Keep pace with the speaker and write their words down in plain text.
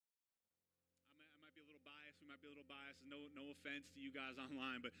We might be a little biased. No offense to you guys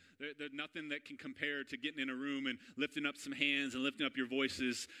online, but there's nothing that can compare to getting in a room and lifting up some hands and lifting up your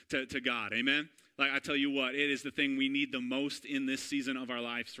voices to God. Amen? Like, I tell you what, it is the thing we need the most in this season of our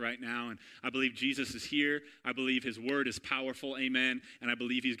lives right now. And I believe Jesus is here. I believe his word is powerful. Amen. And I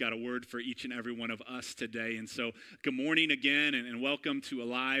believe he's got a word for each and every one of us today. And so good morning again and welcome to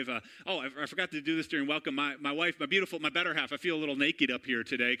Alive. I forgot to do this during welcome. My wife, my better half, I feel a little naked up here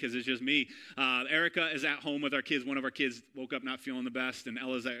today because it's just me. Erica is at home with our kids. One of our kids woke up not feeling the best, and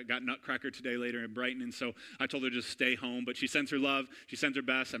Ella's got Nutcracker today later in Brighton. And so I told her to just stay home. But she sends her love. She sends her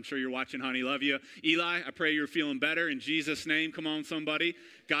best. I'm sure you're watching, honey. Love you. Eli, I pray you're feeling better in Jesus' name. Come on, somebody.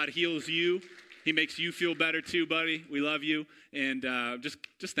 God heals you. He makes you feel better too, buddy. We love you, and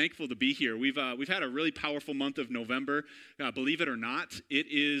just thankful to be here. We've had a really powerful month of November. Believe it or not, it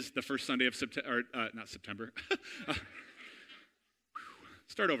is the first Sunday of September. Not September.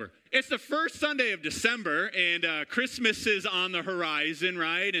 Start over. It's the first Sunday of December, and Christmas is on the horizon,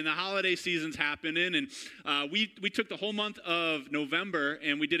 right? And the holiday season's happening, and we took the whole month of November,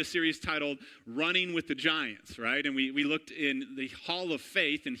 and we did a series titled Running with the Giants, right? And we looked in the Hall of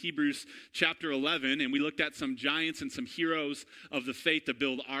Faith in Hebrews chapter 11, and we looked at some giants and some heroes of the faith to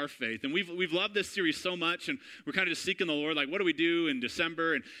build our faith. And we've loved this series so much, and we're kind of just seeking the Lord, like, what do we do in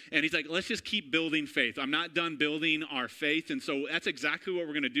December? And he's like, let's just keep building faith. I'm not done building our faith, and so that's exactly what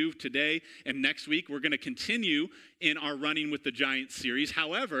we're going to do today and next week. We're going to continue in our Running with the Giants series.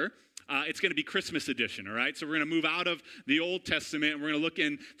 However, it's going to be Christmas edition, all right? So we're going to move out of the Old Testament, and we're going to look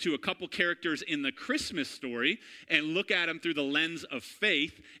into a couple characters in the Christmas story and look at them through the lens of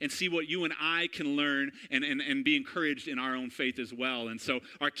faith and see what you and I can learn and be encouraged in our own faith as well. And so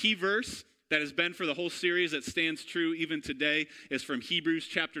our key verse that has been for the whole series that stands true even today is from Hebrews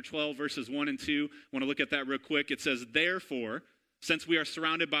chapter 12, verses 1 and 2. I want to look at that real quick. It says, therefore, since we are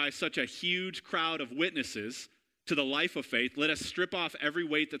surrounded by such a huge crowd of witnesses to the life of faith, let us strip off every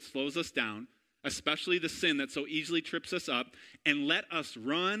weight that slows us down, especially the sin that so easily trips us up, and let us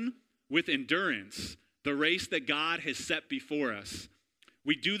run with endurance the race that God has set before us.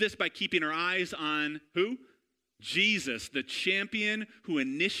 We do this by keeping our eyes on who? Jesus, the champion who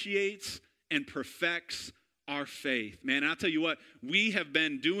initiates and perfects our faith. Man, I'll tell you what, we have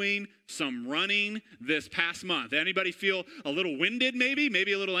been doing some running this past month. Anybody feel a little winded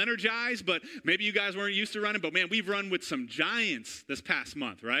maybe a little energized, but maybe you guys weren't used to running, but man, we've run with some giants this past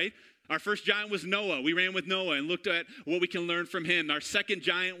month, right? Our first giant was Noah. We ran with Noah and looked at what we can learn from him. Our second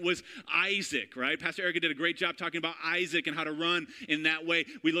giant was Isaac, right? Pastor Erica did a great job talking about Isaac and how to run in that way.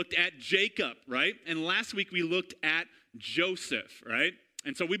 We looked at Jacob, right? And last week we looked at Joseph, right?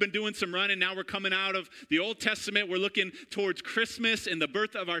 And so we've been doing some running. Now we're coming out of the Old Testament. We're looking towards Christmas and the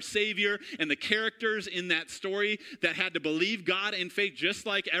birth of our Savior and the characters in that story that had to believe God in faith just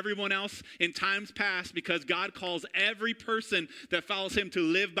like everyone else in times past, because God calls every person that follows him to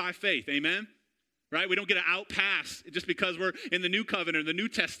live by faith. Amen? Right? We don't get an out pass just because we're in the New Covenant or the New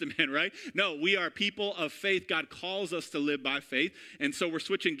Testament, right? No, we are people of faith. God calls us to live by faith. And so we're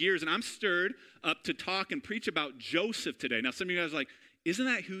switching gears. And I'm stirred up to talk and preach about Joseph today. Now, some of you guys are like, isn't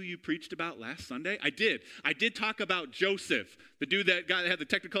that who you preached about last Sunday? I did talk about Joseph, the dude that had the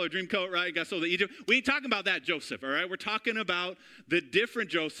Technicolor dream coat, right? Got sold to Egypt. We ain't talking about that Joseph, all right? We're talking about the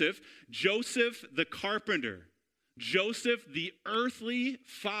different Joseph, Joseph the carpenter, Joseph the earthly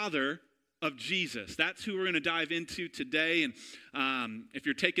father of Jesus. That's who we're going to dive into today. And if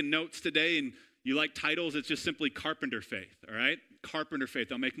you're taking notes today and you like titles, it's just simply carpenter faith, all right? Carpenter faith.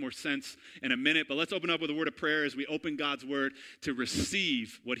 That'll make more sense in a minute. But let's open up with a word of prayer as we open God's word to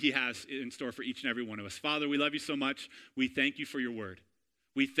receive what he has in store for each and every one of us. Father, we love you so much. We thank you for your word.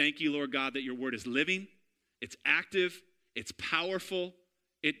 We thank you, Lord God, that your word is living, it's active, it's powerful,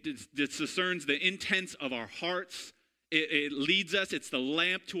 it discerns the intents of our hearts. It leads us. It's the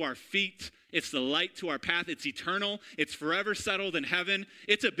lamp to our feet. It's the light to our path. It's eternal. It's forever settled in heaven.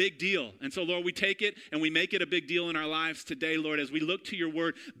 It's a big deal. And so, Lord, we take it and we make it a big deal in our lives today, Lord, as we look to your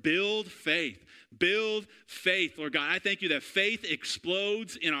word. Build faith. Build faith, Lord God. I thank you that faith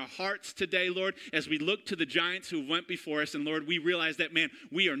explodes in our hearts today, Lord, as we look to the giants who went before us. And, Lord, we realize that, man,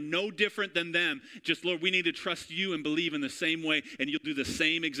 we are no different than them. Just, Lord, we need to trust you and believe in the same way, and you'll do the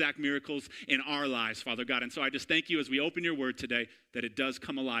same exact miracles in our lives, Father God. And so I just thank you as we open your word today that it does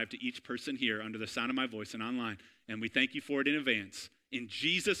come alive to each person here under the sound of my voice and online. And we thank you for it in advance. In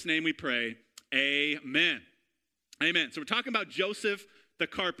Jesus' name we pray, amen. Amen. So we're talking about Joseph the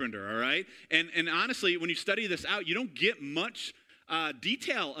carpenter, all right? And honestly, when you study this out, you don't get much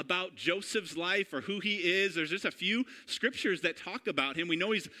detail about Joseph's life or who he is. There's just a few scriptures that talk about him. We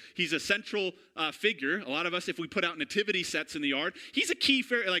know he's a central figure. A lot of us, if we put out nativity sets in the yard, he's a key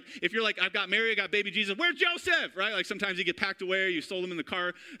figure. Like if you're like, I've got Mary, I got baby Jesus, where's Joseph, right? Like sometimes you get packed away, or you sold him in the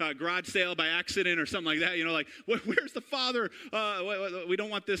car garage sale by accident or something like that. You know, like where's the father? We don't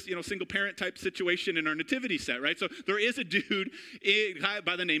want this, single parent type situation in our nativity set, right? So there is a dude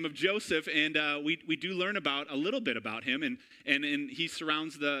by the name of Joseph, and we do learn about a little bit about him, and he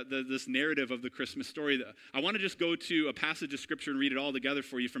surrounds this narrative of the Christmas story. I want to just go to a passage of scripture and read it all together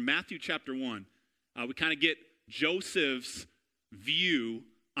for you from Matthew chapter 1. We kind of get Joseph's view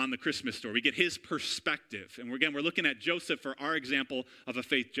on the Christmas story. We get his perspective. And we're looking at Joseph for our example of a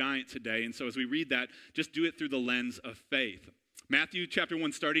faith giant today. And so as we read that, just do it through the lens of faith. Matthew chapter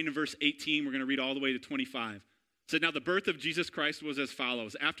 1, starting in verse 18, we're going to read all the way to 25. It said, now the birth of Jesus Christ was as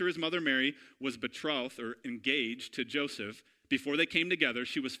follows. After his mother Mary was betrothed or engaged to Joseph, before they came together,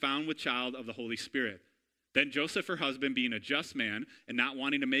 she was found with child of the Holy Spirit. Then Joseph, her husband, being a just man and not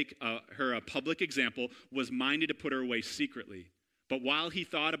wanting to make her a public example, was minded to put her away secretly. But while he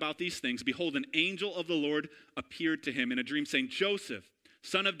thought about these things, behold, an angel of the Lord appeared to him in a dream, saying, Joseph,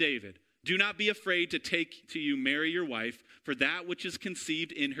 son of David, do not be afraid to take to you Mary your wife, for that which is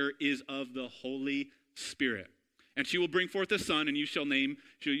conceived in her is of the Holy Spirit. And she will bring forth a son, and you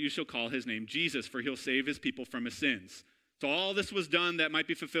shall call his name Jesus, for he'll save his people from his sins. So all this was done that might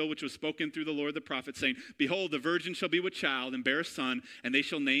be fulfilled, which was spoken through the Lord the prophet, saying, behold, the virgin shall be with child and bear a son, and they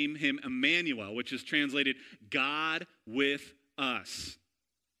shall name him Emmanuel, which is translated God with us.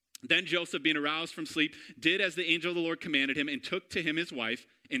 Then Joseph, being aroused from sleep, did as the angel of the Lord commanded him, and took to him his wife,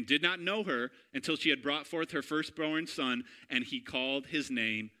 and did not know her until she had brought forth her firstborn son, and he called his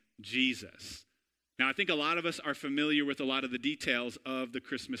name Jesus. Now, I think a lot of us are familiar with a lot of the details of the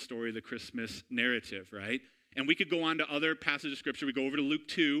Christmas story, the Christmas narrative, right? And we could go on to other passages of scripture. We go over to Luke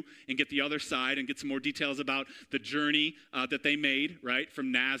 2 and get the other side and get some more details about the journey that they made, right,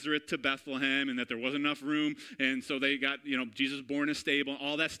 from Nazareth to Bethlehem, and that there wasn't enough room. And so they got, Jesus born in a stable,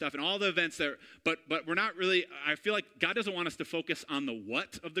 all that stuff, and all the events there. But we're not really, I feel like God doesn't want us to focus on the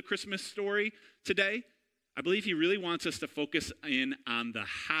what of the Christmas story today. I believe he really wants us to focus in on the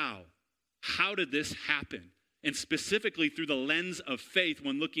how. How did this happen? And specifically through the lens of faith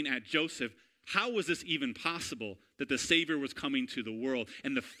when looking at Joseph, how was this even possible that the Savior was coming to the world?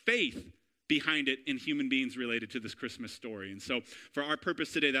 And the faith behind it in human beings related to this Christmas story. And so for our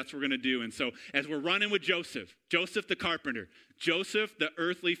purpose today, that's what we're going to do. And so as we're running with Joseph the carpenter, Joseph, the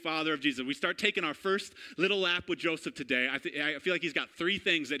earthly father of Jesus, we start taking our first little lap with Joseph today. I feel like he's got three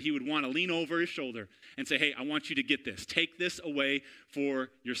things that he would want to lean over his shoulder and say, hey, I want you to get this. Take this away for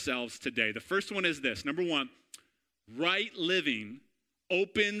yourselves today. The first one is this. Number one, right living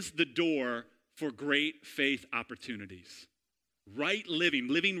opens the door for great faith opportunities. Right living,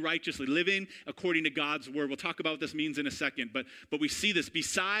 living righteously, living according to God's word. We'll talk about what this means in a second, but we see this.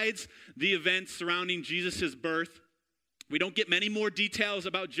 Besides the events surrounding Jesus' birth, we don't get many more details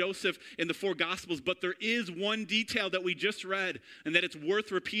about Joseph in the four Gospels, but there is one detail that we just read and that it's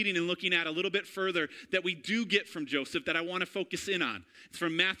worth repeating and looking at a little bit further that we do get from Joseph that I want to focus in on. It's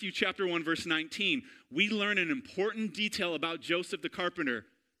from Matthew chapter 1, verse 19. We learn an important detail about Joseph the carpenter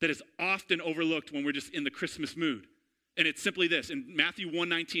that is often overlooked when we're just in the Christmas mood. And it's simply this. In Matthew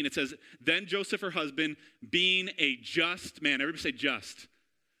 1:19, it says, then Joseph, her husband, being a just man, everybody say just.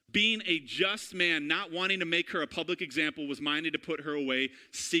 Being a just man, not wanting to make her a public example, was minded to put her away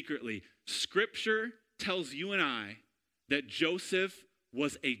secretly. Scripture tells you and I that Joseph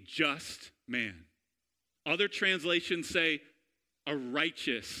was a just man. Other translations say a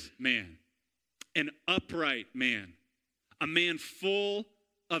righteous man, an upright man, a man full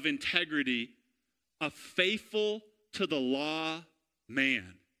of integrity, a faithful to the law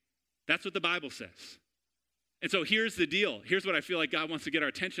man. That's what the Bible says. And so here's the deal. Here's what I feel like God wants to get our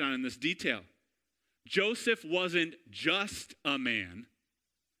attention on in this detail. Joseph wasn't just a man.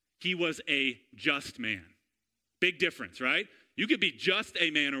 He was a just man. Big difference, right? You could be just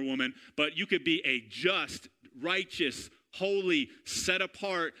a man or woman, but you could be a just, righteous, holy, set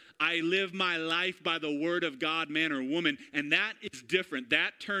apart, I live my life by the word of God, man or woman. And that is different.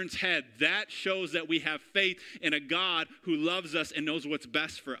 That turns head. That shows that we have faith in a God who loves us and knows what's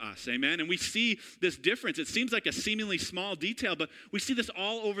best for us. Amen. And we see this difference. It seems like a seemingly small detail, but we see this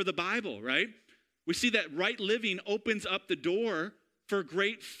all over the Bible, right? We see that right living opens up the door for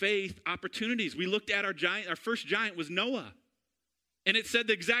great faith opportunities. We looked at our first giant was Noah. And it said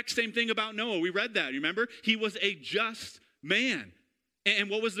the exact same thing about Noah. We read that, remember? He was a just man. And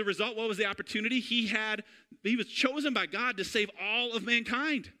what was the result? What was the opportunity? He was chosen by God to save all of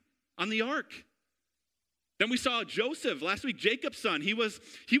mankind on the ark. Then we saw Joseph last week, Jacob's son. He was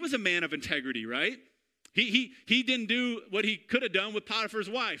a man of integrity, right? He didn't do what he could have done with Potiphar's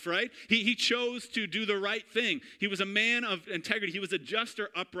wife, right? He chose to do the right thing. He was a man of integrity. He was a just or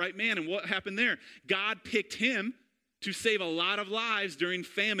upright man. And what happened there? God picked him to save a lot of lives during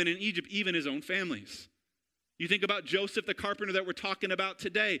famine in Egypt, even his own families. You think about Joseph the carpenter that we're talking about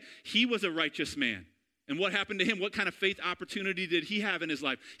today. He was a righteous man. And what happened to him? What kind of faith opportunity did he have in his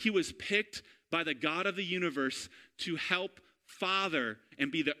life? He was picked by the God of the universe to help father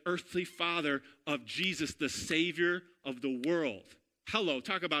and be the earthly father of Jesus, the Savior of the world. Hello,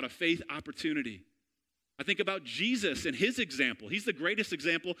 talk about a faith opportunity. I think about Jesus and his example. He's the greatest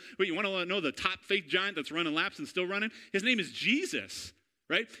example. But you want to know the top faith giant that's running laps and still running? His name is Jesus,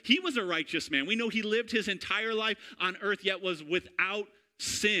 right? He was a righteous man. We know he lived his entire life on earth, yet was without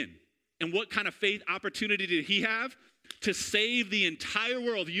sin. And what kind of faith opportunity did he have? To save the entire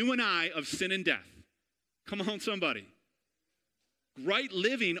world, you and I, of sin and death. Come on, somebody. Right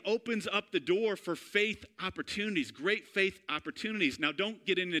living opens up the door for faith opportunities, great faith opportunities. Now, don't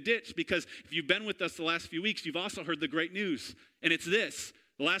get in a ditch, because if you've been with us the last few weeks, you've also heard the great news. And it's this.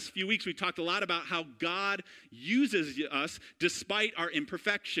 The last few weeks, we talked a lot about how God uses us despite our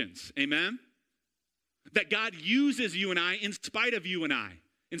imperfections. Amen? That God uses you and I in spite of you and I.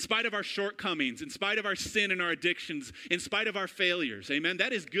 In spite of our shortcomings, in spite of our sin and our addictions, in spite of our failures. Amen?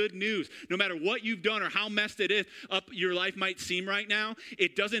 That is good news. No matter what you've done or how messed it is up your life might seem right now,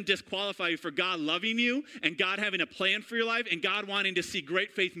 it doesn't disqualify you for God loving you and God having a plan for your life and God wanting to see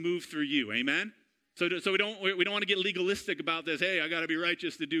great faith move through you. Amen? So we don't want to get legalistic about this. Hey, I got to be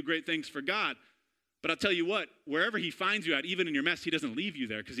righteous to do great things for God. But I'll tell you what, wherever he finds you at, even in your mess, he doesn't leave you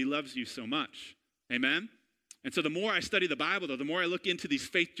there because he loves you so much. Amen? And so the more I study the Bible, though, the more I look into these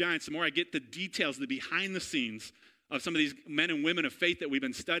faith giants, the more I get the details, the behind the scenes of some of these men and women of faith that we've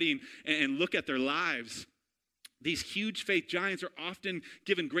been studying and look at their lives. These huge faith giants are often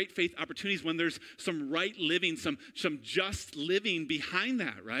given great faith opportunities when there's some right living, some just living behind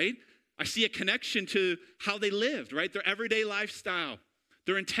that, right? I see a connection to how they lived, right? Their everyday lifestyle,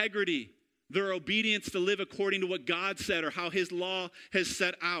 their integrity, their obedience to live according to what God said or how his law has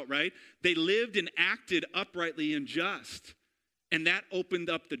set out, right? They lived and acted uprightly and just. And that opened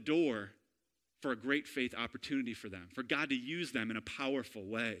up the door for a great faith opportunity for them, for God to use them in a powerful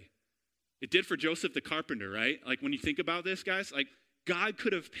way. It did for Joseph the carpenter, right? Like when you think about this, guys, like God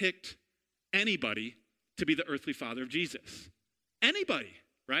could have picked anybody to be the earthly father of Jesus. Anybody,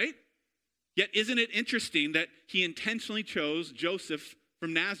 right? Yet isn't it interesting that he intentionally chose Joseph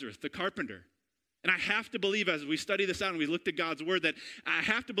from Nazareth, the carpenter? And I have to believe, as we study this out and we looked at God's word, that I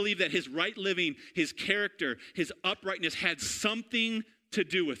have to believe that his right living, his character, his uprightness had something to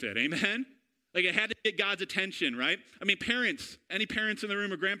do with it. Amen? Like it had to get God's attention, right? I mean, parents, any parents in the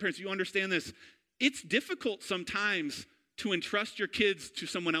room or grandparents, you understand this. It's difficult sometimes to entrust your kids to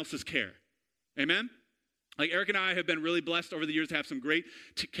someone else's care. Amen? Like Eric and I have been really blessed over the years to have some great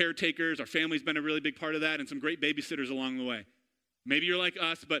caretakers. Our family's been a really big part of that, and some great babysitters along the way. Maybe you're like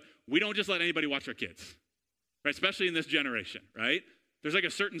us, but we don't just let anybody watch our kids, right? Especially in this generation, right? There's like a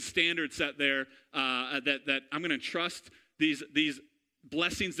certain standard set there that I'm going to trust these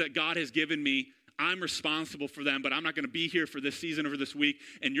blessings that God has given me. I'm responsible for them, but I'm not going to be here for this season or for this week,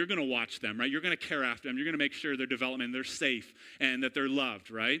 and you're going to watch them, right? You're going to care after them. You're going to make sure their development, they're safe, and that they're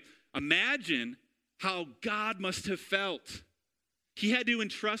loved, right? Imagine how God must have felt. He had to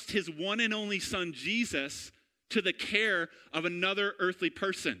entrust his one and only son, Jesus, to the care of another earthly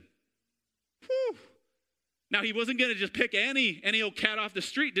person. Whew. Now, he wasn't going to just pick any old cat off the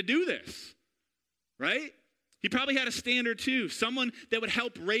street to do this, right? He probably had a standard too, someone that would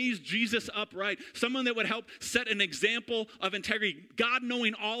help raise Jesus upright, someone that would help set an example of integrity. God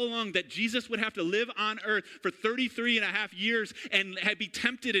knowing all along that Jesus would have to live on earth for 33 and a half years and be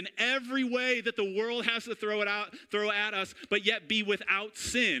tempted in every way that the world has to throw at us, but yet be without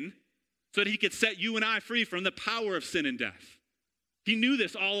sin, so that he could set you and I free from the power of sin and death. He knew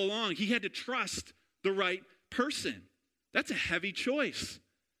this all along. He had to trust the right person. That's a heavy choice.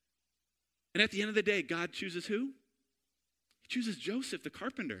 And at the end of the day, God chooses who? He chooses Joseph, the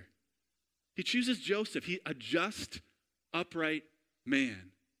carpenter. He chooses Joseph, a just, upright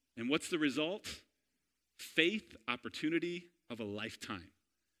man. And what's the result? Faith opportunity of a lifetime.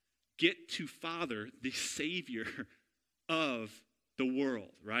 Get to father the Savior of the world,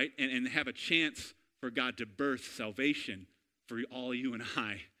 right? And have a chance for God to birth salvation for all you and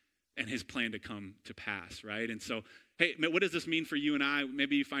I and his plan to come to pass, right? And so, hey, what does this mean for you and I?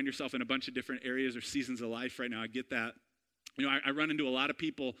 Maybe you find yourself in a bunch of different areas or seasons of life right now. I get that. You know, I run into a lot of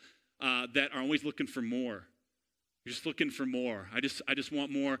people that are always looking for more. You're just looking for more. I just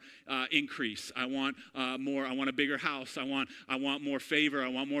want more increase. I want more. I want a bigger house. I want more favor. I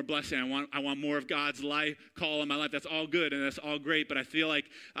want more blessing. I want more of God's life call in my life. That's all good and that's all great. But I feel like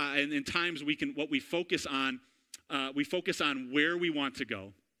in times we focus on where we want to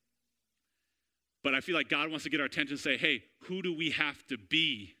go. But I feel like God wants to get our attention and say, hey, who do we have to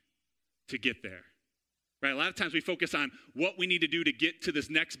be to get there? Right? A lot of times we focus on what we need to do to get to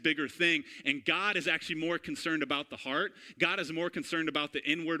this next bigger thing, and God is actually more concerned about the heart. God is more concerned about the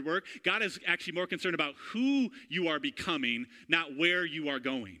inward work. God is actually more concerned about who you are becoming, not where you are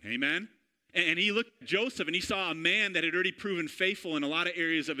going. Amen? And he looked at Joseph and he saw a man that had already proven faithful in a lot of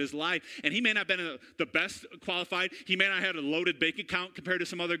areas of his life. And he may not have been the best qualified. He may not have had a loaded bank account compared to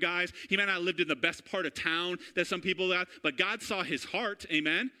some other guys. He may not have lived in the best part of town that some people have. But God saw his heart,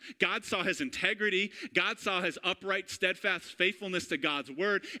 amen? God saw his integrity. God saw his upright, steadfast faithfulness to God's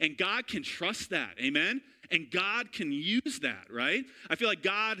word. And God can trust that, amen? And God can use that, right? I feel like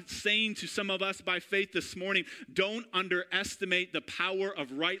God's saying to some of us by faith this morning, don't underestimate the power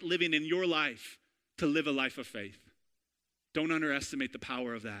of right living in your life to live a life of faith. Don't underestimate the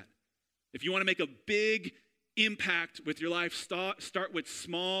power of that. If you want to make a big impact with your life, start with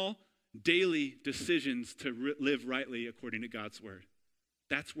small daily decisions to live rightly according to God's word.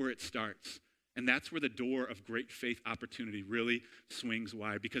 That's where it starts. And that's where the door of great faith opportunity really swings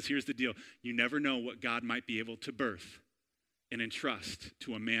wide. Because here's the deal. You never know what God might be able to birth and entrust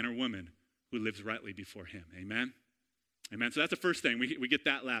to a man or woman who lives rightly before him. Amen? Amen. So that's the first thing. We get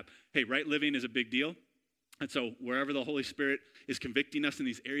that lap. Hey, right living is a big deal. And so wherever the Holy Spirit is convicting us in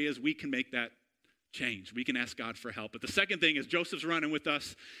these areas, we can make that change. We can ask God for help. But the second thing is Joseph's running with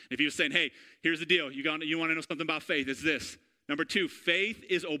us. If he was saying, hey, here's the deal. You want to know something about faith? It's this. Number 2, faith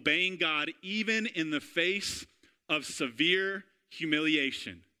is obeying God even in the face of severe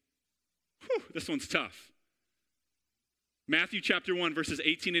humiliation. Whew, this one's tough. Matthew chapter 1, verses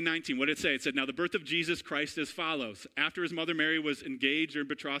 18 and 19. What did it say? It said, now the birth of Jesus Christ as follows. After his mother Mary was engaged or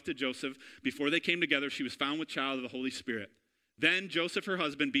betrothed to Joseph, before they came together, she was found with child of the Holy Spirit. Then Joseph, her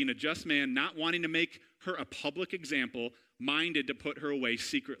husband, being a just man, not wanting to make her a public example, minded to put her away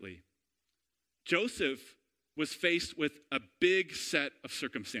secretly. Joseph was faced with a big set of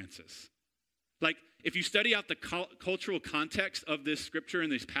circumstances. Like, if you study out the cultural context of this scripture and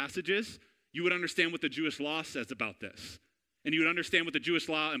these passages, you would understand what the Jewish law says about this. And you would understand what the Jewish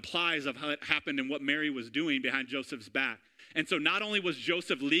law implies of how it happened and what Mary was doing behind Joseph's back. And so not only was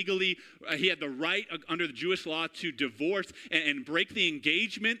Joseph legally, he had the right under the Jewish law to divorce and break the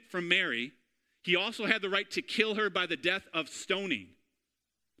engagement from Mary, he also had the right to kill her by the death of stoning.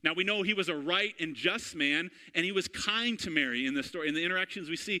 Now, we know he was a right and just man, and he was kind to Mary in the story, in the interactions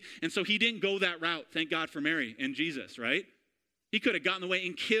we see. And so he didn't go that route, thank God for Mary and Jesus, right? He could have gotten away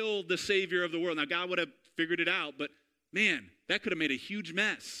and killed the Savior of the world. Now, God would have figured it out, but man, that could have made a huge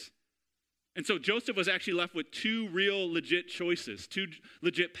mess. And so Joseph was actually left with 2 real legit choices, 2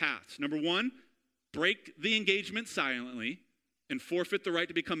 legit paths. Number 1, break the engagement silently and forfeit the right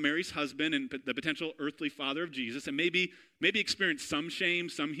to become Mary's husband and the potential earthly father of Jesus, and maybe experience some shame,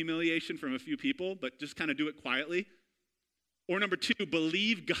 some humiliation from a few people, but just kind of do it quietly. Or number 2,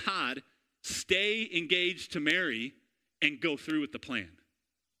 believe God, stay engaged to Mary, and go through with the plan.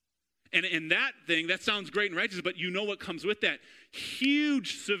 And that thing, that sounds great and righteous, but you know what comes with that.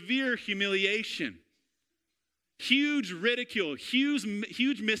 Huge, severe humiliation. Huge ridicule,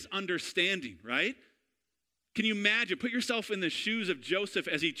 huge misunderstanding, right? Can you imagine? Put yourself in the shoes of Joseph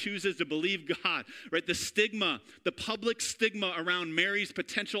as he chooses to believe God, right? The stigma, the public stigma around Mary's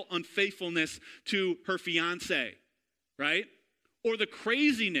potential unfaithfulness to her fiance, right? Or the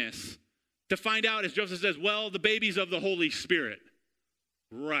craziness to find out, as Joseph says, well, the baby's of the Holy Spirit.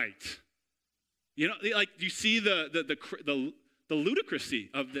 Right. You know, like, you see the ludicrousy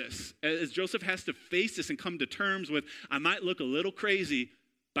of this as Joseph has to face this and come to terms with, I might look a little crazy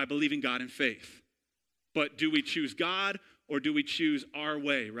by believing God in faith. But do we choose God or do we choose our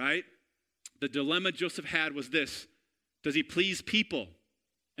way, right? The dilemma Joseph had was this. Does he please people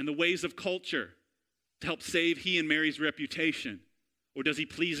and the ways of culture to help save he and Mary's reputation? Or does he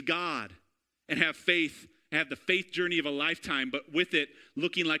please God and have faith, have the faith journey of a lifetime, but with it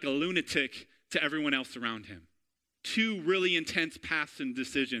looking like a lunatic to everyone else around him? 2 really intense paths and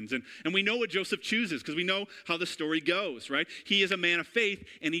decisions. And we know what Joseph chooses because we know how the story goes, right? He is a man of faith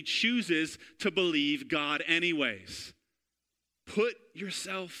and he chooses to believe God anyways. Put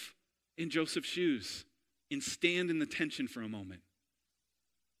yourself in Joseph's shoes and stand in the tension for a moment.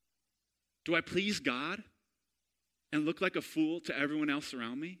 Do I please God and look like a fool to everyone else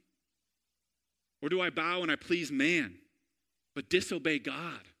around me? Or do I bow and I please man, but disobey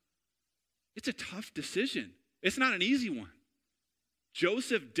God? It's a tough decision. It's not an easy one.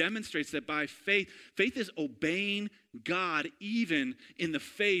 Joseph demonstrates that by faith, faith is obeying God even in the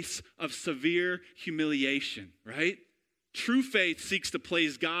face of severe humiliation, right? True faith seeks to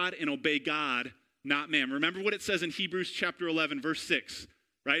please God and obey God, not man. Remember what it says in Hebrews chapter 11, verse 6,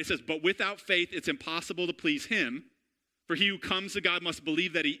 right? It says, but without faith, it's impossible to please him. For he who comes to God must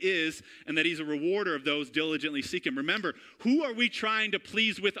believe that he is and that he's a rewarder of those diligently seek him. Remember, who are we trying to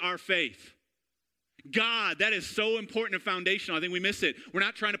please with our faith? God. That is so important and foundational. I think we miss it. We're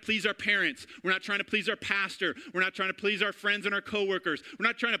not trying to please our parents. We're not trying to please our pastor. We're not trying to please our friends and our coworkers. We're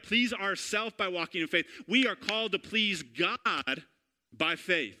not trying to please ourselves by walking in faith. We are called to please God by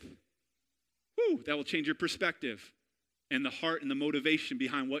faith. Whew, that will change your perspective and the heart and the motivation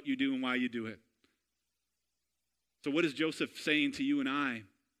behind what you do and why you do it. So what is Joseph saying to you and I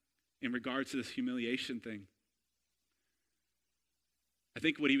in regards to this humiliation thing? I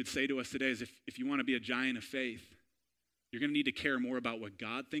think what he would say to us today is if you want to be a giant of faith, you're going to need to care more about what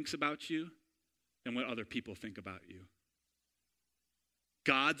God thinks about you than what other people think about you.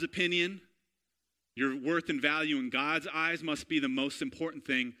 God's opinion, your worth and value in God's eyes must be the most important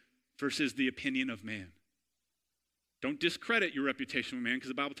thing versus the opinion of man. Don't discredit your reputation with man, because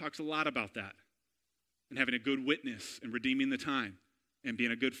the Bible talks a lot about that. And having a good witness and redeeming the time and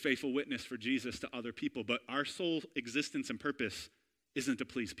being a good, faithful witness for Jesus to other people. But our sole existence and purpose isn't to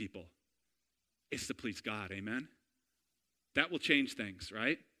please people. It's to please God, amen? That will change things,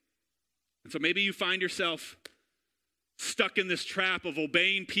 right? And so maybe you find yourself stuck in this trap of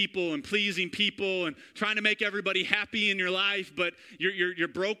obeying people and pleasing people and trying to make everybody happy in your life, but you're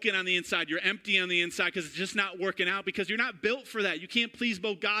broken on the inside. You're empty on the inside because it's just not working out, because you're not built for that. You can't please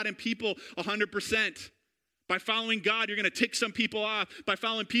both God and people 100%. By following God, you're going to tick some people off. By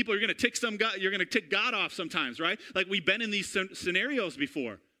following people, you're going to tick God off sometimes, right? Like we've been in these scenarios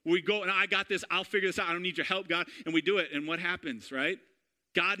before. Where we go, and I got this, I'll figure this out. I don't need your help, God. And we do it. And what happens, right?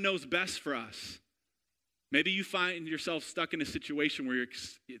 God knows best for us. Maybe you find yourself stuck in a situation where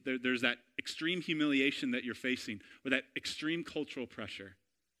there's that extreme humiliation that you're facing, or that extreme cultural pressure.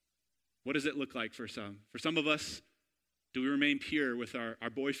 What does it look like for some? For some of us, do we remain pure with our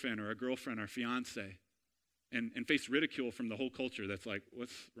boyfriend or our girlfriend, our fiance? And face ridicule from the whole culture that's like,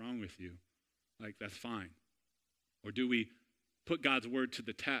 what's wrong with you? Like, that's fine. Or do we put God's word to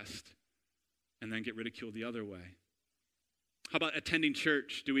the test and then get ridiculed the other way? How about attending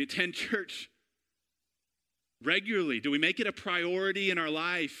church? Do we attend church regularly? Do we make it a priority in our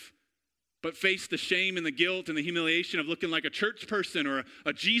life, but face the shame and the guilt and the humiliation of looking like a church person or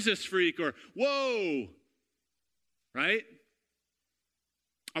a Jesus freak or, whoa, right?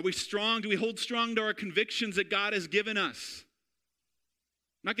 Are we strong? Do we hold strong to our convictions that God has given us?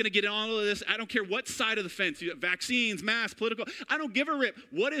 I'm not going to get into all of this. I don't care what side of the fence. You got vaccines, masks, political. I don't give a rip.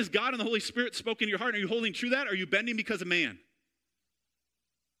 What is God and the Holy Spirit spoken in your heart? Are you holding true to that? Or are you bending because of man?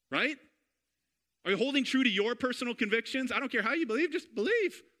 Right? Are you holding true to your personal convictions? I don't care how you believe. Just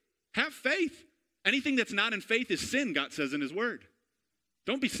believe. Have faith. Anything that's not in faith is sin, God says in his word.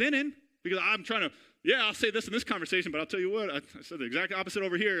 Don't be sinning because I'm trying to, I'll say this in this conversation, but I'll tell you what, I said the exact opposite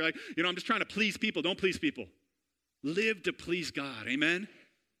over here. Like, I'm just trying to please people. Don't please people. Live to please God. Amen?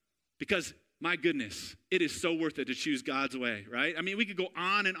 Because, my goodness, it is so worth it to choose God's way, right? I mean, we could go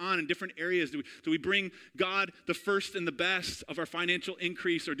on and on in different areas. Do we bring God the first and the best of our financial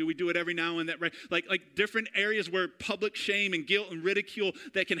increase, or do we do it every now and then, right? Like different areas where public shame and guilt and ridicule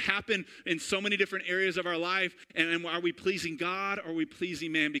that can happen in so many different areas of our life. And are we pleasing God or are we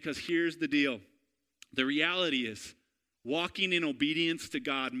pleasing man? Because here's the deal. The reality is, walking in obedience to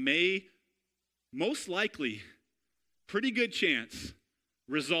God may, most likely, pretty good chance,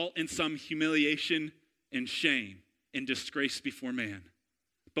 result in some humiliation and shame and disgrace before man.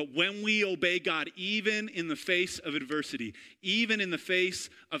 But when we obey God, even in the face of adversity, even in the face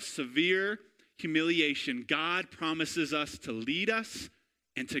of severe humiliation, God promises us to lead us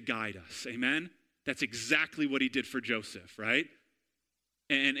and to guide us. Amen? That's exactly what he did for Joseph, right?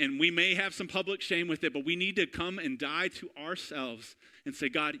 And we may have some public shame with it, but we need to come and die to ourselves and say,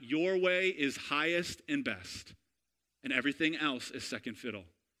 God, your way is highest and best, and everything else is second fiddle.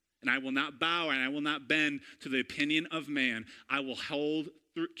 And I will not bow and I will not bend to the opinion of man. I will hold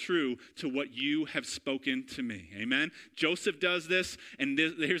true to what you have spoken to me. Amen? Joseph does this, and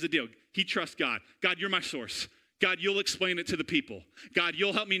here's the deal. He trusts God. God, you're my source. God, you'll explain it to the people. God,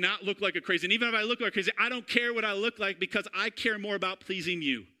 you'll help me not look like a crazy. And even if I look like crazy, I don't care what I look like, because I care more about pleasing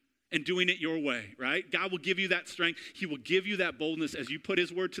you and doing it your way, right? God will give you that strength. He will give you that boldness as you put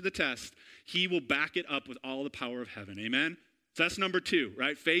his word to the test. He will back it up with all the power of heaven. Amen? So that's number 2,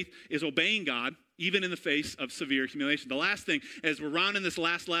 right? Faith is obeying God even in the face of severe humiliation. The last thing, as we're rounding this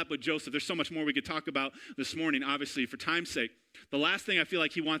last lap with Joseph, there's so much more we could talk about this morning, obviously, for time's sake. The last thing I feel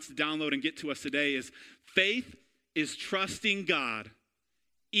like he wants to download and get to us today is faith is trusting God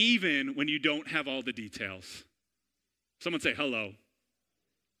even when you don't have all the details. Someone say, hello.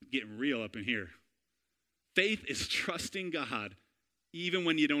 Getting real up in here. Faith is trusting God even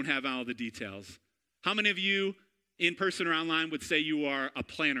when you don't have all the details. How many of you, in person or online, would say you are a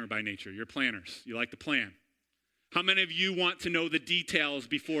planner by nature? You're planners. You like to plan. How many of you want to know the details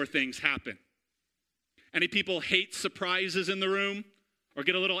before things happen? Any people hate surprises in the room or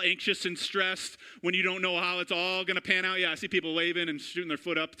get a little anxious and stressed when you don't know how it's all going to pan out? Yeah, I see people waving and shooting their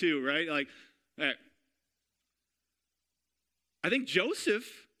foot up too, right? Like, I think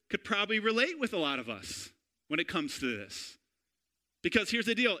Joseph could probably relate with a lot of us when it comes to this. Because here's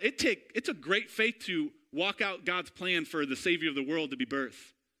the deal. It's a great faith to walk out God's plan for the Savior of the world to be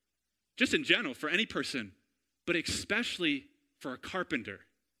birthed. Just in general, for any person, but especially for a carpenter.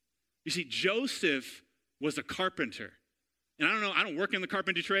 You see, Joseph was a carpenter. And I don't know, I don't work in the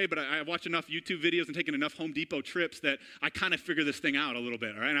carpentry trade, but I watch enough YouTube videos and taken enough Home Depot trips that I kind of figure this thing out a little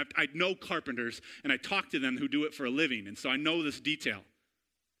bit, all right? And I know carpenters, and I talk to them who do it for a living, and so I know this detail.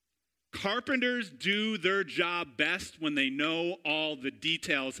 Carpenters do their job best when they know all the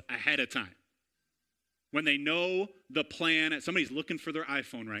details ahead of time. When they know the plan. Somebody's looking for their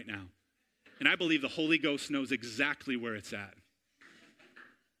iPhone right now. And I believe the Holy Ghost knows exactly where it's at.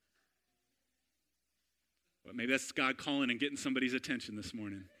 But maybe that's God calling and getting somebody's attention this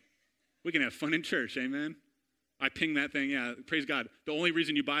morning. We can have fun in church, amen? I ping that thing, yeah, praise God. The only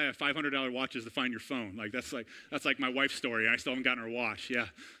reason you buy a $500 watch is to find your phone. That's like my wife's story. I still haven't gotten her watch. Yeah,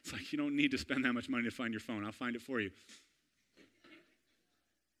 it's like you don't need to spend that much money to find your phone. I'll find it for you.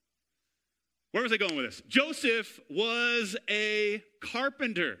 Where was I going with this? Joseph was a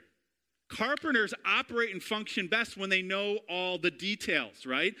carpenter. Carpenters operate and function best when they know all the details,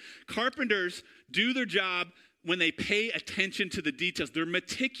 right? Carpenters do their job when they pay attention to the details. They're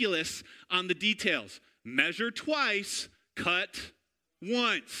meticulous on the details. Measure twice, cut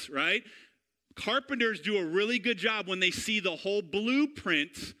once, right? Carpenters do a really good job when they see the whole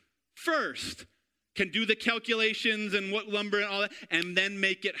blueprint first. Can do the calculations and what lumber and all that, and then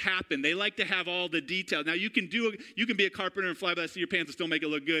make it happen. They like to have all the details. Now, you can be a carpenter and fly by the seat of your pants and still make it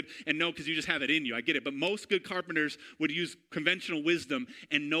look good, and no, because you just have it in you. I get it. But most good carpenters would use conventional wisdom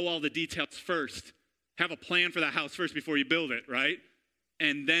and know all the details first. Have a plan for that house first before you build it, right?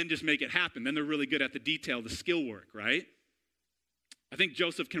 And then just make it happen. Then they're really good at the detail, the skill work, right? I think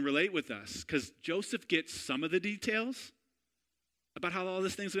Joseph can relate with us because Joseph gets some of the details about how all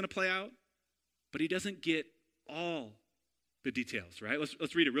this thing's going to play out, but he doesn't get all the details, right?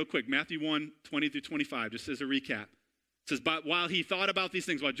 Let's read it real quick. Matthew 1, 20 through 25, just as a recap. It says, but while he thought about these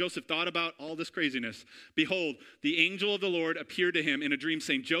things, while Joseph thought about all this craziness, behold, the angel of the Lord appeared to him in a dream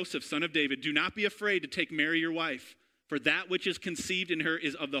saying, Joseph, son of David, do not be afraid to take Mary your wife, for that which is conceived in her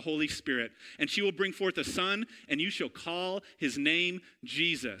is of the Holy Spirit. And she will bring forth a son, and you shall call his name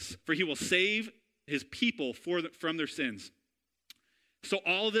Jesus, for he will save his people from their sins. So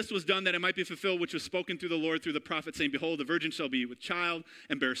all of this was done that it might be fulfilled, which was spoken through the Lord through the prophet, saying, behold, the virgin shall be with child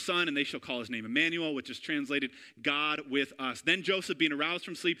and bear a son, and they shall call his name Emmanuel, which is translated God with us. Then Joseph, being aroused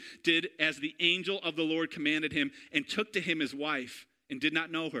from sleep, did as the angel of the Lord commanded him, and took to him his wife, and did not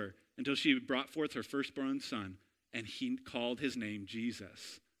know her until she brought forth her firstborn son, and he called his name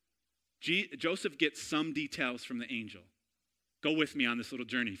Jesus. Joseph gets some details from the angel. Go with me on this little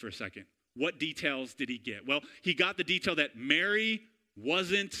journey for a second. What details did he get? Well, he got the detail that Mary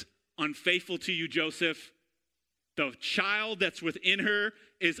wasn't unfaithful to you, Joseph. The child that's within her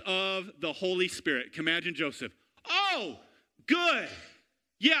is of the Holy Spirit. Can you imagine Joseph? Oh, good.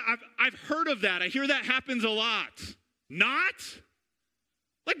 Yeah, I've heard of that. I hear that happens a lot. Not?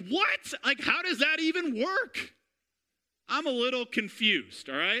 Like what? Like how does that even work? I'm a little confused,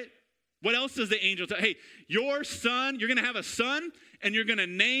 all right? What else does the angel tell? Hey, your son, you're going to have a son, and you're going to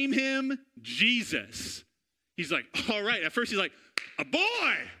name him Jesus. He's like, all right. At first he's like, a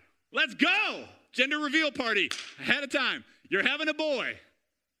boy, let's go. Gender reveal party ahead of time. You're having a boy.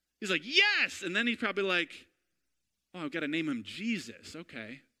 He's like, yes. And then he's probably like, oh, I've got to name him Jesus.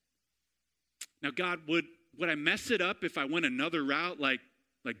 Okay. Now, God, would I mess it up if I went another route like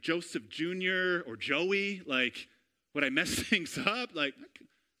Joseph Jr. or Joey? Like, would I mess things up? Like,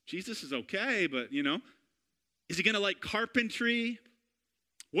 Jesus is okay, but, you know. Is he going to like carpentry?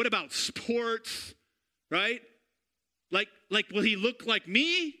 What about sports, right? Like, will he look like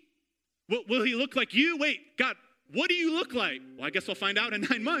me? Will he look like you? Wait, God, what do you look like? Well, I guess I'll find out in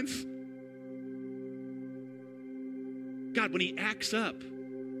 9 months. God, when he acts up,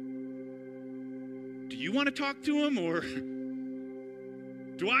 do you want to talk to him or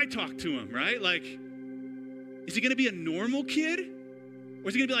do I talk to him, right? Like, is he going to be a normal kid? Or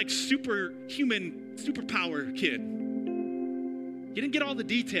is he going to be like superhuman, superpower kid? You didn't get all the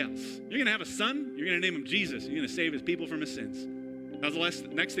details. You're going to have a son. You're going to name him Jesus. You're going to save his people from his sins. That was the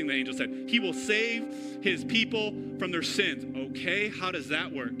next thing the angel said. He will save his people from their sins. Okay, how does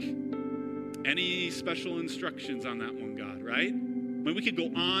that work? Any special instructions on that one, God, right? I mean, we could go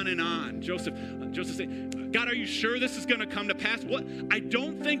on and on. Joseph said, God, are you sure this is going to come to pass? What? I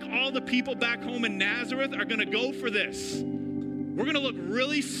don't think all the people back home in Nazareth are going to go for this. We're going to look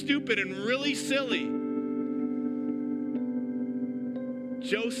really stupid and really silly.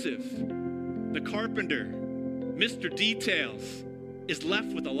 Joseph, the carpenter, Mr. Details, is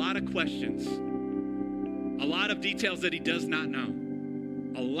left with a lot of questions. A lot of details that he does not know.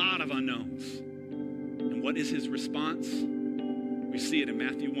 A lot of unknowns. And what is his response? We see it in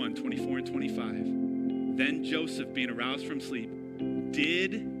Matthew 1, 24 and 25. Then Joseph, being aroused from sleep,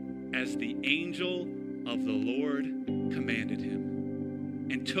 did as the angel of the Lord commanded him,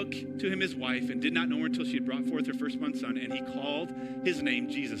 and took to him his wife, and did not know her until she had brought forth her firstborn son, and he called his name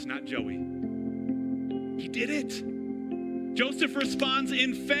Jesus, not Joey. He did it. Joseph responds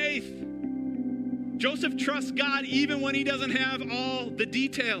in faith. Joseph trusts God even when he doesn't have all the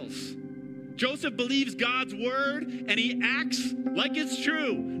details. Joseph believes God's word, and he acts like it's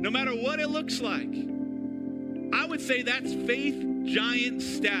true, no matter what it looks like. I would say that's faith giant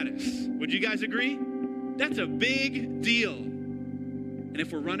status. Would you guys agree? That's a big deal. And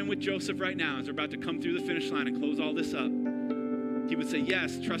if we're running with Joseph right now, as we're about to come through the finish line and close all this up, he would say,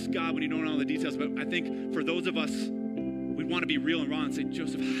 yes, trust God when you don't know all the details. But I think for those of us, we'd want to be real and raw and say,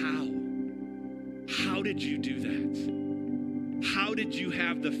 Joseph, how? How did you do that? How did you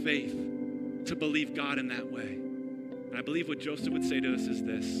have the faith to believe God in that way? And I believe what Joseph would say to us is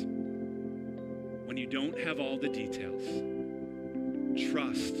this: when you don't have all the details,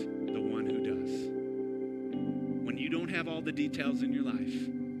 trust the one who does. When you don't have all the details in your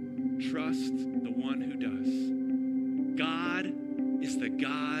life, trust the one who does. God is the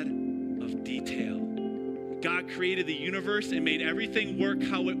God of detail. God created the universe and made everything work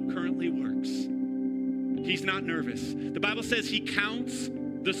how it currently works. He's not nervous. The Bible says he counts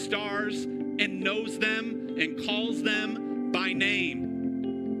the stars and knows them and calls them by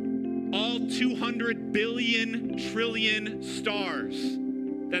name. All 200 billion trillion stars.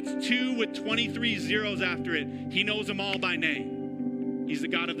 That's 2 with 23 zeros after it. He knows them all by name. He's the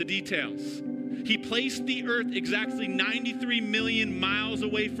God of the details. He placed the earth exactly 93 million miles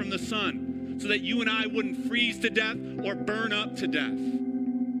away from the sun so that you and I wouldn't freeze to death or burn up to death.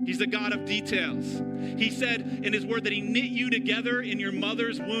 He's the God of details. He said in his word that he knit you together in your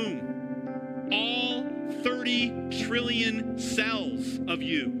mother's womb. All 30 trillion cells of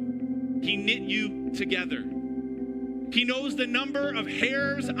you. He knit you together. He knows the number of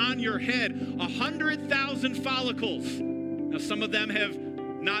hairs on your head, 100,000 follicles. Now, some of them have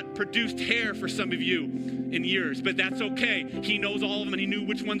not produced hair for some of you in years, but that's okay. He knows all of them, and he knew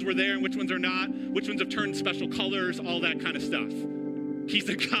which ones were there and which ones are not, which ones have turned special colors, all that kind of stuff. He's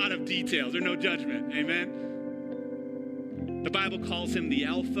the God of details. There's no judgment. Amen? The Bible calls him the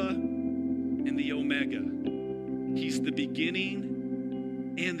Alpha and the Omega. He's the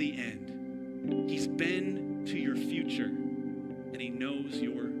beginning and the end. He's been to your future, and he knows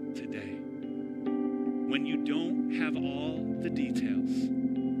your today. When you don't have all the details,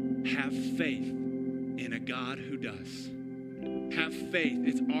 have faith in a God who does. Have faith.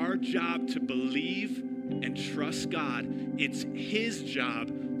 It's our job to believe and trust God. It's his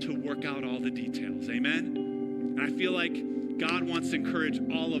job to work out all the details. Amen? And I feel like God wants to encourage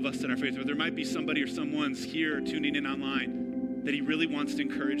all of us in our faith. Or there might be somebody or someone's here tuning in online that he really wants to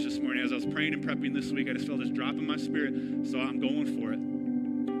encourage this morning. As I was praying and prepping this week, I just felt this drop in my spirit, so I'm going for it.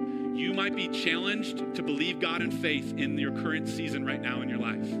 You might be challenged to believe God in faith in your current season right now in your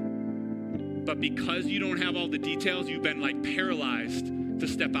life. But because you don't have all the details, you've been like paralyzed to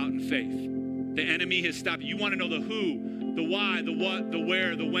step out in faith. The enemy has stopped. You want to know the who, the why, the what, the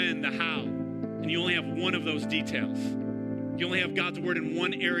where, the when, the how. And you only have one of those details. You only have God's word in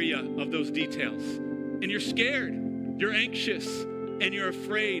one area of those details. And you're scared, you're anxious, and you're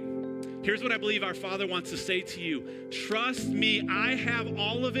afraid. Here's what I believe our Father wants to say to you. Trust me, I have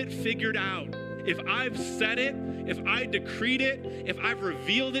all of it figured out. If I've said it, if I decreed it, if I've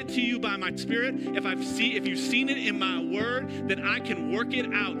revealed it to you by my Spirit, if you've seen it in my word, then I can work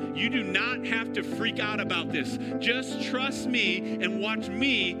it out. You do not have to freak out about this. Just trust me and watch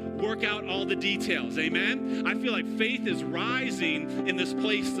me work out all the details. Amen? I feel like faith is rising in this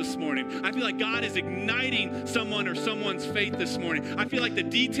place this morning. I feel like God is igniting someone or someone's faith this morning. I feel like the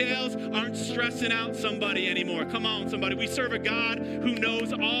details aren't stressing out somebody anymore. Come on, somebody. We serve a God who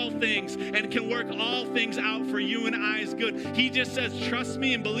knows all things and can work all things out for you and I's good. He just says, trust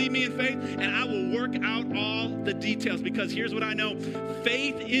me and believe me in faith, and I will work out all the details. Because here's what I know.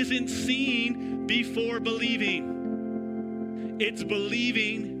 Faith isn't seen before believing. It's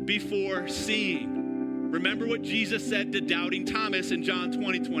believing before seeing. Remember what Jesus said to doubting Thomas in John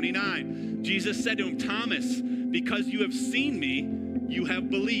 20:29. Jesus said to him, Thomas, because you have seen me, you have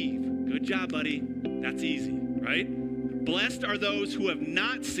believed. Good job, buddy. That's easy, right? Blessed are those who have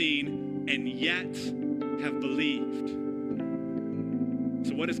not seen and yet have believed.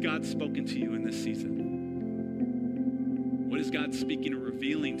 So what has God spoken to you in this season? What is God speaking or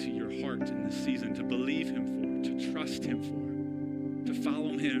revealing to your heart in this season to believe him for, to trust him for, to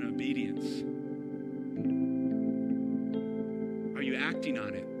follow him in obedience? Are you acting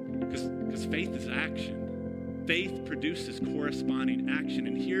on it? Because faith is action. Faith produces corresponding action.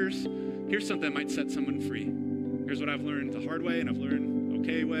 And here's something that might set someone free. Here's what I've learned the hard way, and I've learned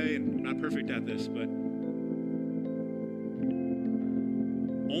okay way, and I'm not perfect at this, but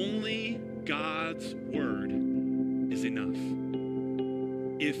only God's word is enough.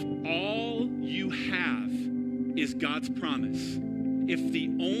 If all you have is God's promise, if the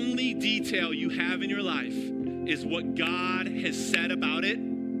only detail you have in your life is what God has said about it,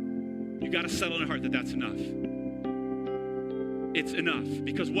 you got to settle in your heart that that's enough. It's enough.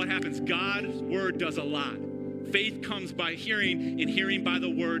 Because what happens? God's word does a lot. Faith comes by hearing, and hearing by the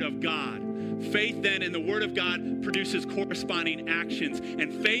word of God. Faith then in the word of God produces corresponding actions.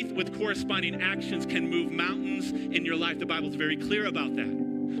 And faith with corresponding actions can move mountains in your life. The Bible's very clear about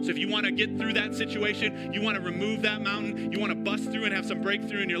that. So if you want to get through that situation, you want to remove that mountain, you want to bust through and have some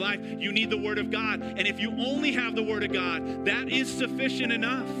breakthrough in your life, you need the word of God. And if you only have the word of God, that is sufficient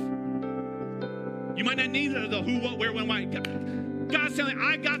enough. You might not need the who, what, where, when, why. God's telling you,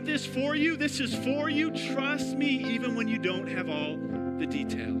 I got this for you. This is for you. Trust me, even when you don't have all the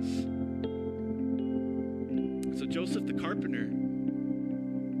details. So Joseph the carpenter,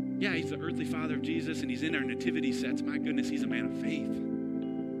 yeah, he's the earthly father of Jesus, and he's in our nativity sets. My goodness, he's a man of faith.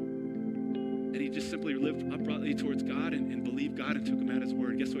 And he just simply lived uprightly towards God and believed God and took him at his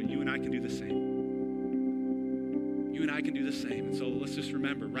word. Guess what? You and I can do the same. You and I can do the same. And so let's just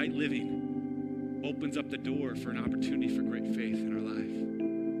remember, right living opens up the door for an opportunity for great faith in our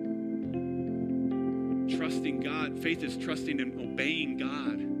life. Trusting God, faith is trusting and obeying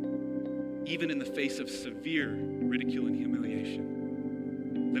God, even in the face of severe ridicule and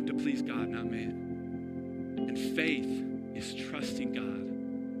humiliation. Live to please God, not man. And faith is trusting God,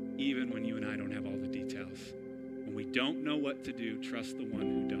 even when you and I don't have all the details. When we don't know what to do, trust the one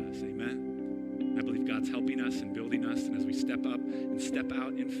who does. Amen? I believe God's helping us and building us, and as we step up and step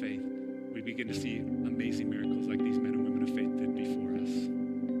out in faith, we begin to see amazing miracles like these men and women of faith did before us.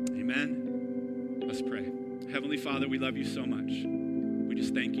 Amen? Let's pray. Heavenly Father, we love you so much. We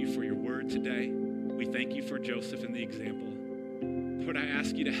just thank you for your word today. We thank you for Joseph and the example. Lord, I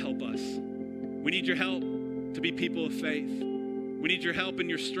ask you to help us. We need your help to be people of faith. We need your help and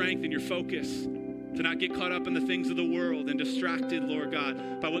your strength and your focus to not get caught up in the things of the world and distracted, Lord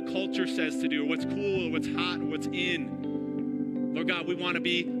God, by what culture says to do, or what's cool, or what's hot, or what's in. Lord God, we want to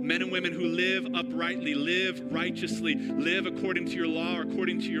be men and women who live uprightly, live righteously, live according to your law or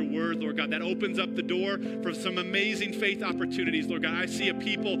according to your word, Lord God. That opens up the door for some amazing faith opportunities, Lord God. I see a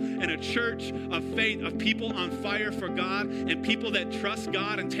people and a church of faith, of people on fire for God, and people that trust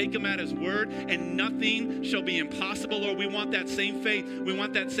God and take him at his word, and nothing shall be impossible, Lord. We want that same faith. We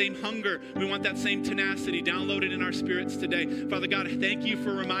want that same hunger. We want that same tenacity downloaded in our spirits today. Father God, thank you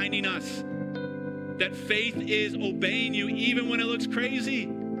for reminding us that faith is obeying you even when it looks crazy.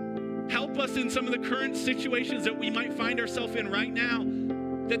 Help us in some of the current situations that we might find ourselves in right now,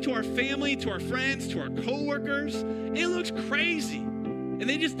 that to our family, to our friends, to our coworkers, it looks crazy and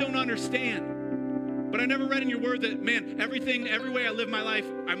they just don't understand. But I never read in your word that, man, every way I live my life,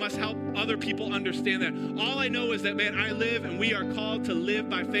 I must help other people understand that. All I know is that, man, I live and we are called to live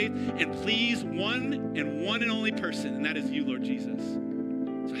by faith and please one and only person, and that is you, Lord Jesus.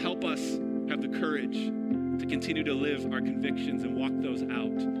 So help us have the courage to continue to live our convictions and walk those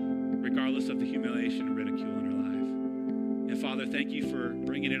out, regardless of the humiliation and ridicule in our life. And Father, thank you for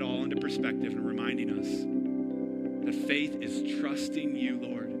bringing it all into perspective and reminding us that faith is trusting you,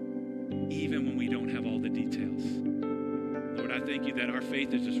 Lord, even when we don't have all the details. Lord, I thank you that our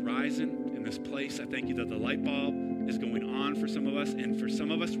faith is just rising in this place. I thank you that the light bulb is going on for some of us, and for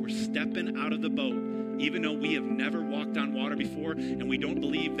some of us, we're stepping out of the boat even though we have never walked on water before and we don't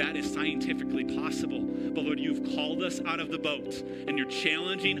believe that is scientifically possible. But Lord, you've called us out of the boat and you're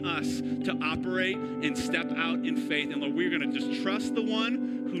challenging us to operate and step out in faith. And Lord, we're going to just trust the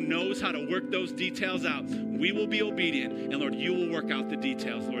one who knows how to work those details out. We will be obedient, and Lord, you will work out the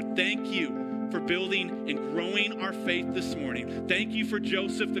details. Lord, thank you for building and growing our faith this morning. Thank you for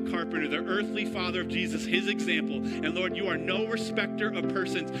Joseph the carpenter, the earthly father of Jesus, his example. And Lord, you are no respecter of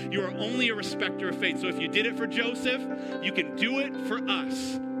persons. You are only a respecter of faith. So if you did it for Joseph, you can do it for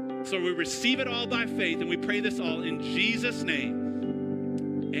us. So we receive it all by faith, and we pray this all in Jesus'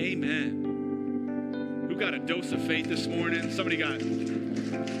 name. Amen. Who got a dose of faith this morning? Somebody got...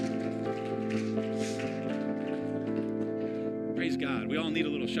 Praise God. We all need a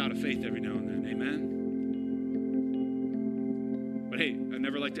little shot of faith every now and then. Amen. But hey, I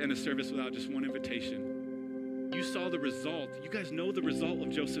never like to end a service without just one invitation. You saw the result. You guys know the result of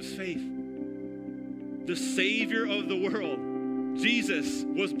Joseph's faith. The Savior of the world, Jesus,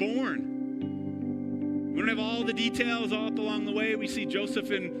 was born. We don't have all the details all up along the way. We see Joseph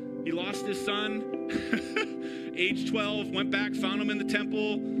and he lost his son. Age 12, went back, found him in the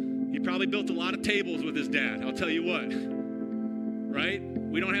temple. He probably built a lot of tables with his dad. I'll tell you what. Right?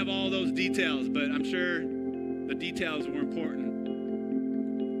 We don't have all those details, but I'm sure the details were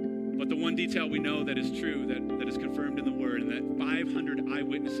important. But the one detail we know that is true, that is confirmed in the Word, and that 500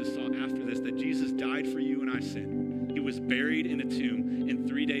 eyewitnesses saw after this, that Jesus died for you and I sin. He was buried in a tomb, and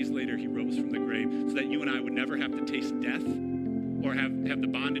 3 days later he rose from the grave, so that you and I would never have to taste death or have the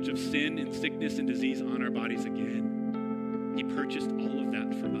bondage of sin and sickness and disease on our bodies again. He purchased all of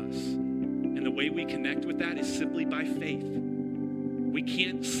that for us. And the way we connect with that is simply by faith. We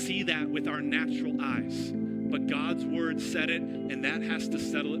can't see that with our natural eyes, but God's word said it, and that has to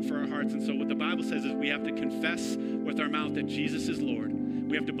settle it for our hearts. And so what the Bible says is we have to confess with our mouth that Jesus is Lord.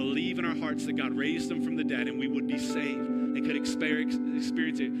 We have to believe in our hearts that God raised him from the dead, and we would be saved and could experience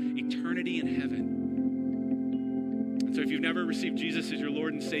eternity in heaven. And so if you've never received Jesus as your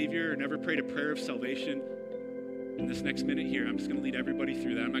Lord and Savior, or never prayed a prayer of salvation, in this next minute here, I'm just going to lead everybody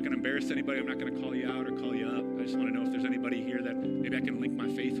through that. I'm not going to embarrass anybody. I'm not going to call you out or call you up. I just want to know if there's anybody here that maybe I can link my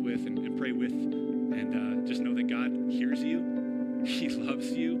faith with and pray with, and just know that God hears you. He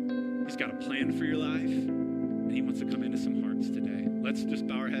loves you. He's got a plan for your life, and he wants to come into some hearts today. Let's just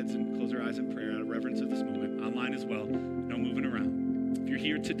bow our heads and close our eyes in prayer out of reverence of this moment. Online as well. No moving around. If you're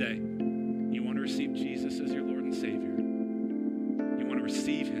here today, you want to receive Jesus as your Lord and Savior. You want to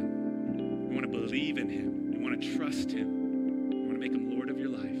receive him. You want to believe in him. You want to trust him. You want to make him Lord of your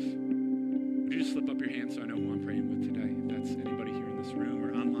life. Would you just slip up your hand so I know who I'm praying with today? If that's anybody here in this room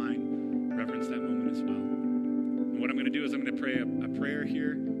or online, reverence that moment as well. And what I'm going to do is I'm going to pray a prayer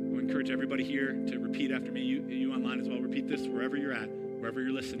here. I'll encourage everybody here to repeat after me. You online as well. Repeat this wherever you're at, wherever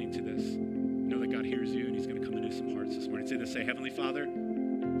you're listening to this. Know that God hears you and he's going to come into some hearts this morning. Say this. Say, Heavenly Father,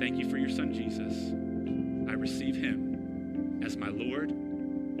 thank you for your son Jesus. I receive him as my Lord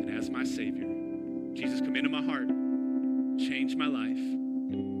and as my Savior. Jesus, come into my heart, change my life,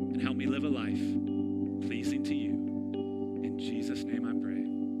 and help me live a life pleasing to you. In Jesus' name I pray.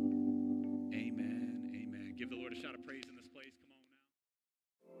 Amen. Amen. Give the Lord a shout of praise in this place. Come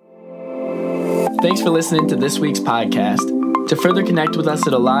on now. Thanks for listening to this week's podcast. To further connect with us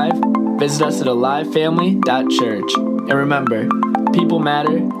at Alive, visit us at alivefamily.church. And remember, people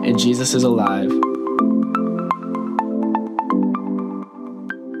matter and Jesus is alive.